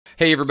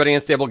Hey everybody,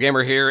 Unstable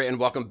Gamer here, and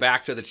welcome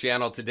back to the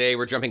channel. Today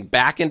we're jumping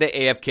back into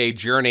AFK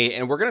Journey,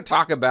 and we're going to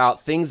talk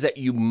about things that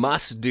you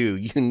must do,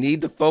 you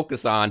need to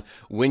focus on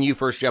when you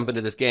first jump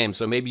into this game.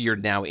 So maybe you're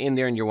now in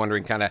there and you're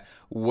wondering kind of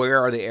where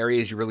are the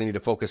areas you really need to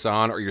focus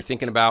on, or you're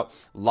thinking about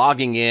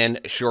logging in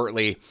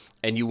shortly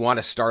and you want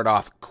to start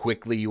off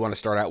quickly, you want to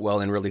start out well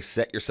and really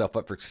set yourself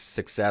up for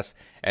success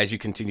as you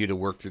continue to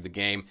work through the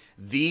game.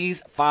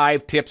 These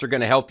 5 tips are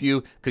going to help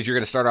you because you're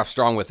going to start off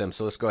strong with them.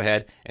 So let's go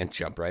ahead and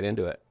jump right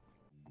into it.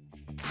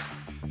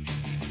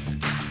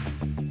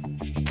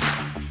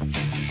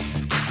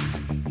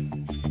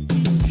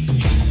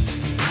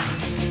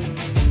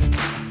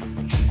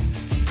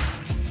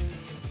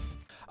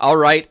 All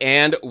right,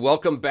 and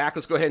welcome back.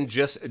 Let's go ahead and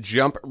just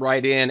jump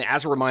right in.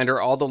 As a reminder,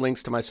 all the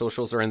links to my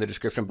socials are in the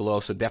description below,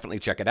 so definitely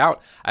check it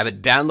out. I have a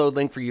download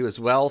link for you as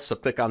well, so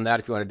click on that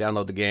if you want to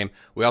download the game.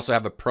 We also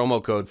have a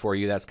promo code for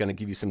you that's going to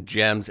give you some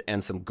gems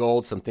and some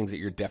gold, some things that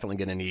you're definitely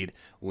going to need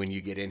when you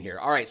get in here.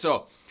 All right,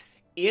 so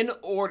in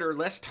order,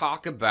 let's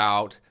talk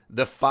about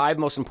the 5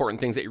 most important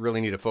things that you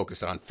really need to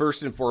focus on.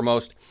 First and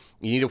foremost,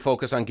 you need to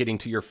focus on getting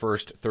to your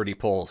first 30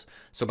 pulls.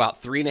 So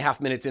about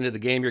 3.5 minutes into the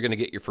game, you're going to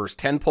get your first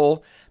 10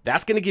 pull.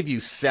 That's going to give you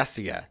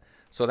Cessia.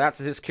 So that's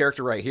this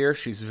character right here.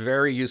 She's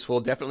very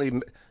useful.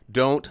 Definitely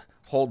don't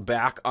hold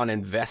back on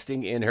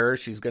investing in her.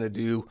 She's going to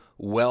do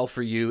well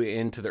for you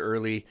into the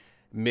early,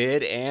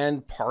 mid,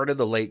 and part of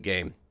the late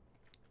game.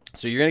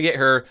 So you're going to get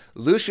her.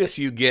 Lucius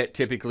you get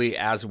typically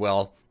as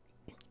well.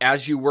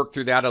 As you work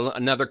through that,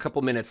 another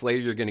couple minutes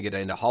later, you're going to get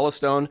into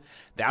Hollowstone.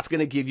 That's going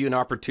to give you an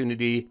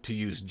opportunity to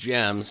use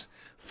gems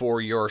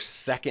for your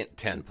second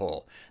 10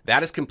 pull.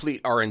 That is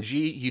complete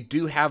RNG. You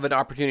do have an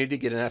opportunity to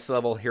get an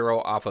S-level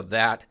hero off of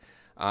that,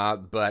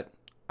 but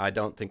I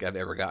don't think I've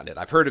ever gotten it.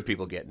 I've heard of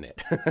people getting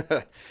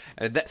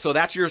it. So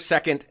that's your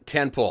second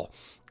 10 pull.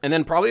 And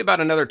then probably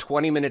about another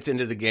 20 minutes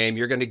into the game,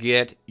 you're going to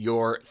get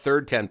your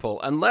third 10 pull.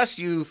 Unless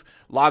you've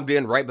logged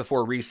in right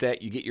before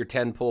reset, you get your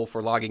 10 pull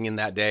for logging in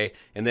that day,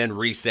 and then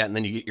reset, and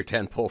then you get your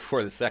 10 pull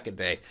for the second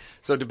day.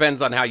 So it depends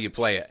on how you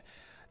play it.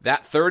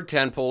 That third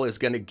 10 pull is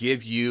going to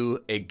give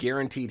you a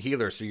guaranteed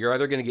healer. So you're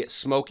either going to get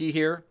Smokey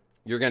here,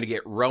 you're going to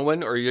get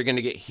Rowan, or you're going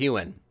to get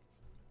Hewen.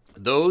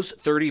 Those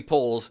 30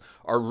 pulls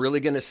are really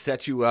going to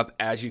set you up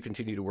as you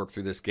continue to work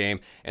through this game,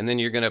 and then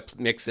you're going to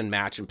mix and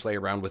match and play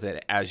around with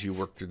it as you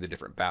work through the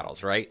different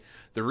battles, right?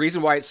 The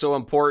reason why it's so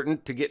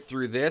important to get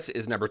through this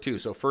is number 2.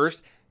 So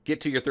first,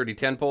 get to your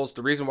 30-10 pulls.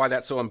 The reason why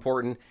that's so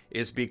important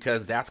is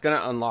because that's going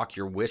to unlock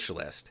your wish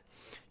list.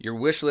 Your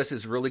wish list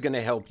is really going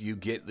to help you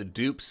get the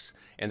dupes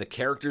and the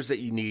characters that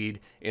you need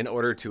in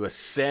order to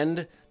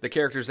ascend the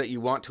characters that you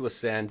want to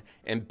ascend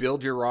and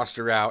build your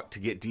roster out to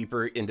get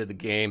deeper into the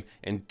game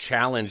and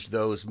challenge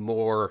those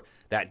more,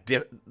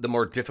 the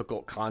more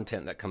difficult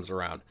content that comes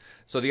around.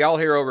 So the all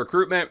hero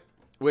recruitment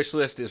wish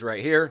list is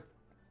right here.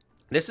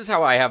 This is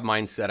how I have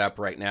mine set up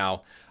right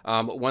now.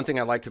 One thing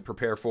I like to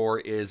prepare for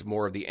is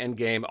more of the end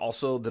game,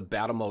 also the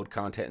battle mode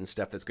content and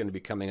stuff that's going to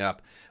be coming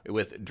up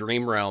with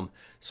Dream Realm.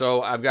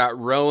 So I've got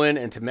Rowan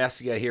and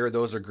Temesia here.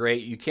 Those are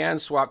great. You can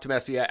swap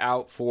Temesia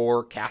out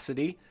for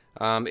Cassidy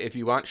if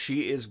you want.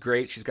 She is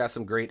great. She's got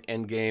some great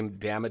end game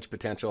damage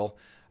potential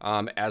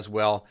as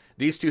well.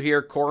 These two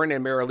here, Corrin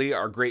and Marilee,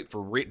 are great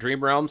for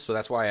Dream Realm, so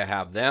that's why I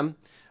have them.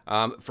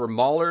 For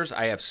Maulers,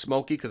 I have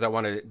Smokey because I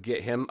want to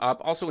get him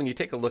up. Also, when you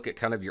take a look at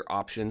kind of your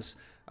options,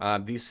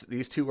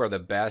 these two are the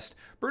best.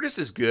 Brutus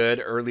is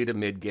good early to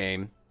mid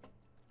game.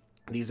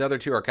 These other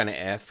two are kind of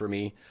F for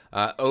me.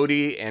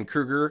 Odie and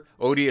Kruger.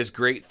 Odie is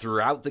great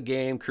throughout the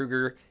game.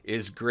 Kruger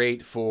is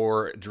great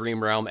for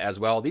Dream Realm as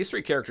well. These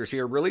 3 characters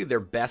here, really their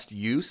best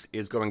use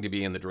is going to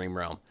be in the Dream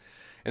Realm.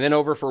 And then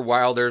over for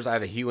Wilders, I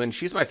have a Hewen.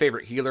 She's my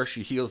favorite healer.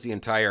 She heals the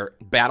entire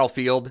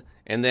battlefield.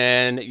 And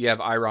then you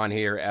have Iron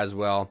here as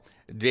well.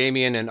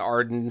 Damien and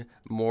Arden,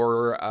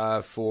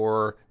 more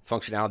for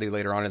functionality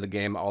later on in the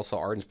game. Also,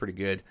 Arden's pretty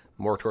good,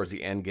 more towards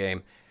the end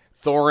game.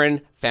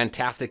 Thorin,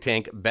 fantastic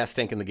tank, best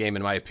tank in the game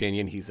in my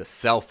opinion. He's a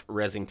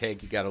self-rezzing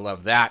tank. You got to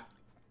love that.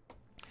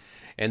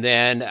 And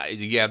then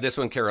you have this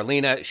one,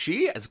 Carolina.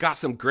 She has got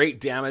some great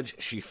damage.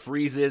 She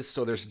freezes,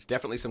 so there's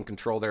definitely some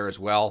control there as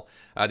well.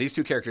 These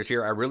 2 characters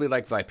here, I really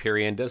like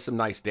Viperion, does some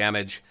nice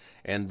damage.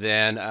 And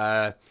then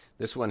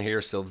this one here,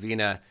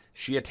 Sylvina,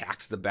 she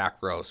attacks the back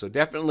row. So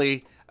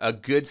definitely a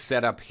good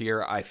setup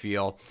here, I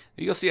feel.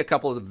 You'll see a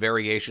couple of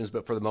variations,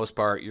 but for the most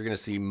part, you're going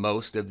to see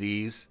most of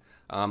these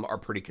are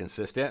pretty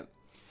consistent.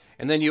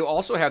 And then you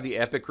also have the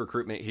epic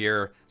recruitment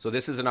here. So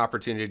this is an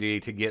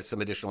opportunity to get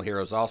some additional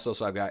heroes also.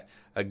 So I've got,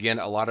 again,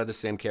 a lot of the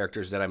same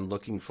characters that I'm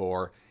looking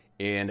for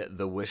in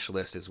the wish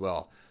list as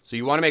well. So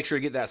you want to make sure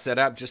you get that set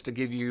up just to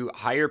give you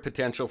higher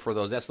potential for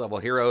those S-level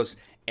heroes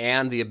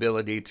and the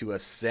ability to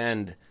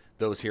ascend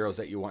those heroes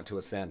that you want to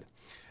ascend.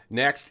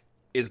 Next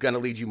is going to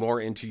lead you more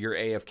into your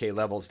AFK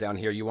levels down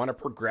here. You want to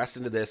progress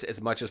into this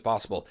as much as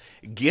possible.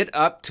 Get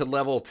up to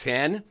level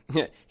 10.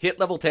 Hit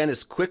level 10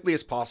 as quickly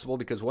as possible,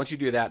 because once you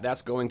do that,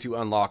 that's going to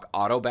unlock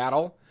auto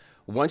battle.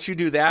 Once you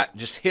do that,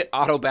 just hit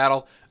auto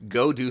battle,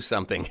 go do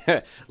something.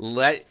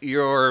 Let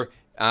your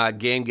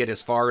game get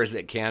as far as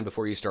it can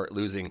before you start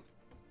losing.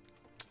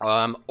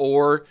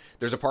 Or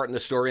there's a part in the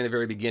story in the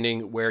very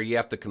beginning where you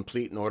have to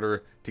complete in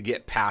order to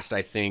get past,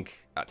 I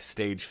think,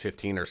 stage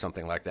 15 or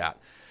something like that.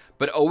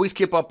 But always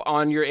keep up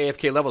on your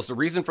AFK levels. The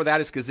reason for that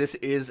is because this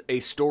is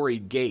a story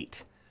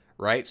gate,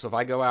 right? So if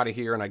I go out of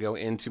here and I go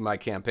into my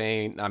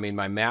campaign, I mean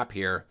my map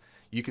here,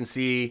 you can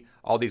see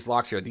all these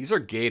locks here. These are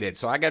gated.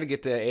 So I got to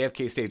get to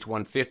AFK stage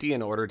 150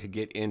 in order to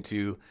get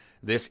into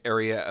this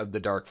area of the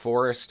Dark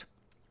Forest.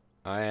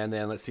 And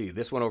then let's see,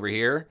 this one over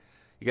here,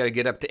 you got to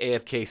get up to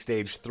AFK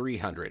stage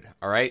 300,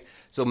 all right?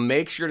 So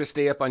make sure to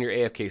stay up on your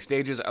AFK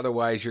stages.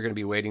 Otherwise, you're going to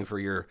be waiting for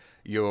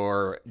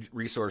your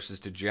resources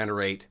to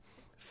generate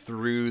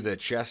through the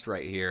chest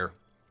right here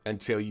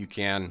until you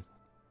can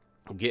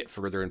get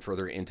further and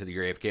further into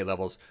your AFK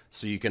levels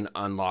so you can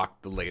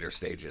unlock the later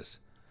stages.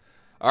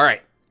 All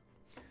right.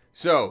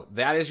 So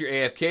that is your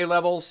AFK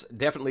levels,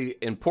 definitely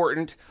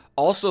important.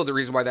 Also, the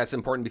reason why that's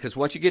important, because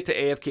once you get to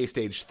AFK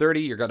stage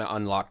 30, you're going to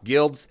unlock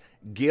guilds.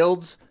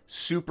 Guilds,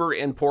 super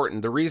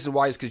important. The reason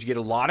why is because you get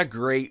a lot of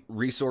great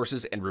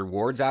resources and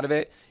rewards out of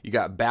it. You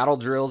got battle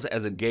drills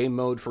as a game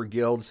mode for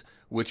guilds,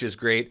 which is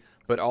great.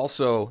 But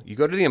also, you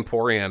go to the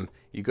Emporium,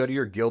 you go to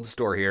your guild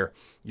store here,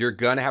 you're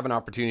going to have an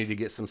opportunity to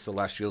get some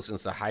Celestials and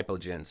some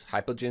Hypogeans.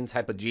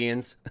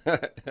 Hypogeans.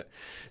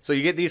 So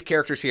you get these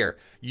characters here.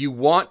 You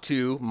want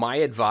to, my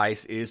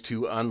advice is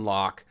to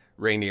unlock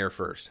Rainier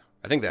first.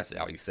 I think that's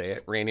how you say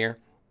it, Rainier.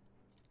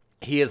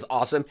 He is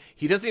awesome.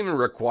 He doesn't even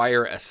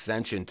require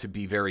Ascension to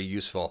be very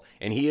useful.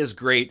 And he is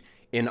great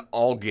in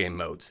all game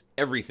modes.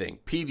 Everything.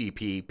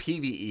 PvP,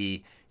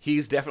 PvE.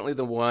 He's definitely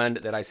the one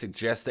that I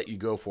suggest that you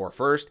go for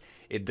first.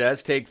 It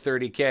does take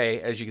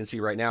 30K. As you can see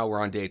right now, we're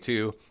on day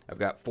 2. I've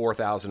got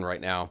 4,000 right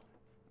now.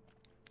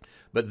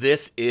 But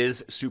this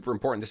is super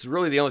important. This is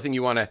really the only thing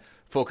you want to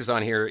focus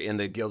on here in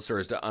the guild store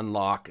is to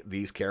unlock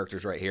these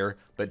characters right here.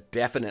 But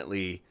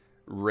definitely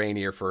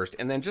Rainier first.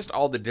 And then just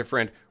all the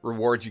different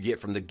rewards you get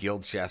from the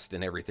guild chest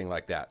and everything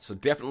like that. So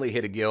definitely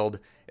hit a guild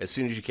as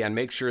soon as you can.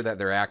 Make sure that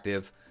they're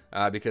active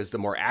because the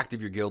more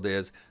active your guild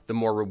is, the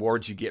more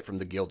rewards you get from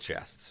the guild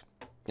chests.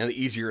 And the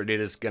easier it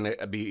is going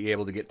to be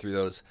able to get through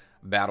those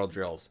battle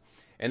drills.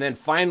 And then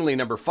finally,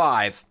 number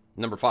five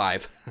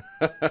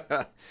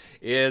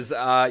is you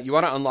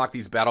want to unlock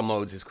these battle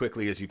modes as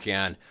quickly as you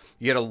can.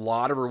 You get a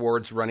lot of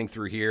rewards running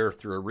through here,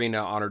 through Arena,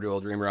 Honor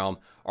Duel, Dream Realm,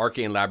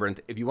 Arcane Labyrinth.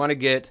 If you want to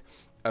get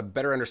a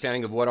better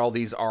understanding of what all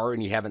these are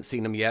and you haven't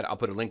seen them yet, I'll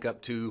put a link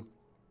up to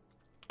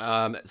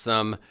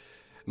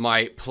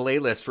my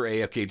playlist for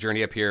AFK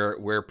Journey up here,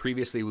 where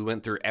previously we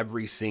went through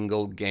every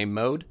single game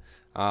mode.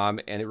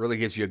 And it really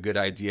gives you a good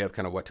idea of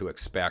kind of what to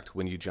expect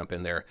when you jump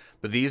in there.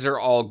 But these are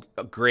all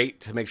great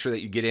to make sure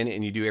that you get in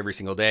and you do every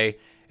single day.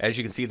 As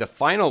you can see, the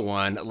final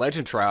one,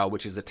 Legend Trial,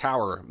 which is a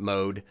tower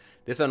mode,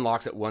 this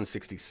unlocks at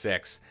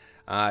 166.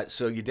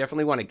 So you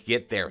definitely want to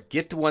get there.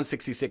 Get to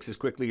 166 as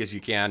quickly as you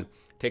can.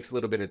 Takes a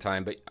little bit of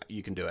time, but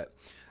you can do it.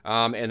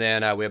 And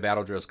then we have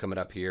battle drills coming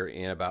up here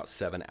in about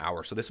 7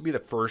 hours. So this will be the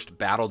first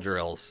battle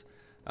drills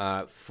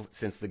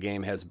since the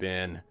game has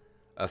been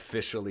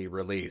officially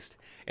released.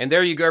 And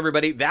there you go,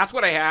 everybody. That's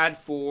what I had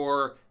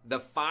for the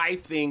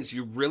 5 things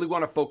you really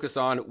want to focus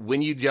on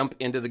when you jump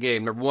into the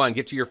game. Number 1,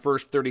 get to your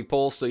first 30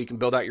 pulls so you can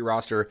build out your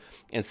roster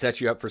and set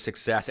you up for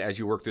success as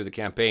you work through the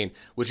campaign,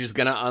 which is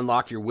going to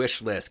unlock your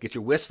wish list. Get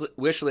your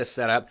wish list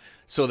set up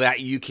so that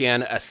you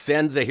can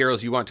ascend the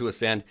heroes you want to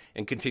ascend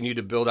and continue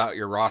to build out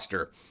your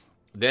roster.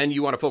 Then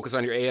you want to focus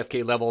on your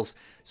AFK levels,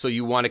 so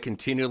you want to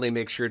continually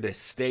make sure to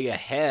stay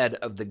ahead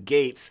of the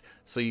gates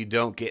so you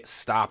don't get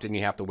stopped and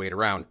you have to wait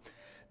around.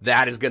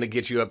 That is going to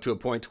get you up to a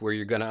point where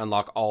you're going to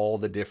unlock all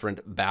the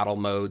different battle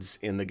modes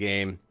in the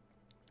game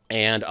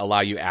and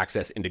allow you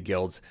access into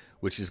guilds,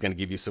 which is going to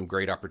give you some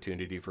great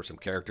opportunity for some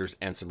characters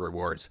and some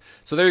rewards.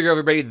 So there you go,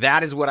 everybody.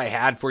 That is what I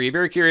had for you.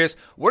 Very curious.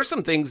 What are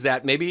some things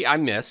that maybe I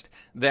missed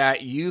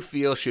that you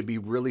feel should be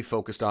really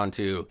focused on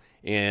too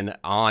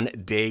on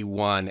day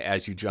 1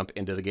 as you jump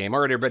into the game? All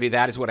right, everybody,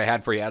 that is what I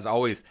had for you. As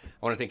always,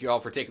 I want to thank you all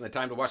for taking the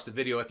time to watch the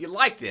video. If you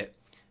liked it,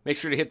 make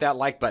sure to hit that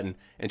like button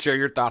and share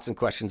your thoughts and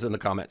questions in the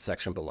comment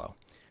section below.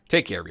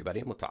 Take care, everybody,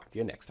 and we'll talk to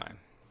you next time.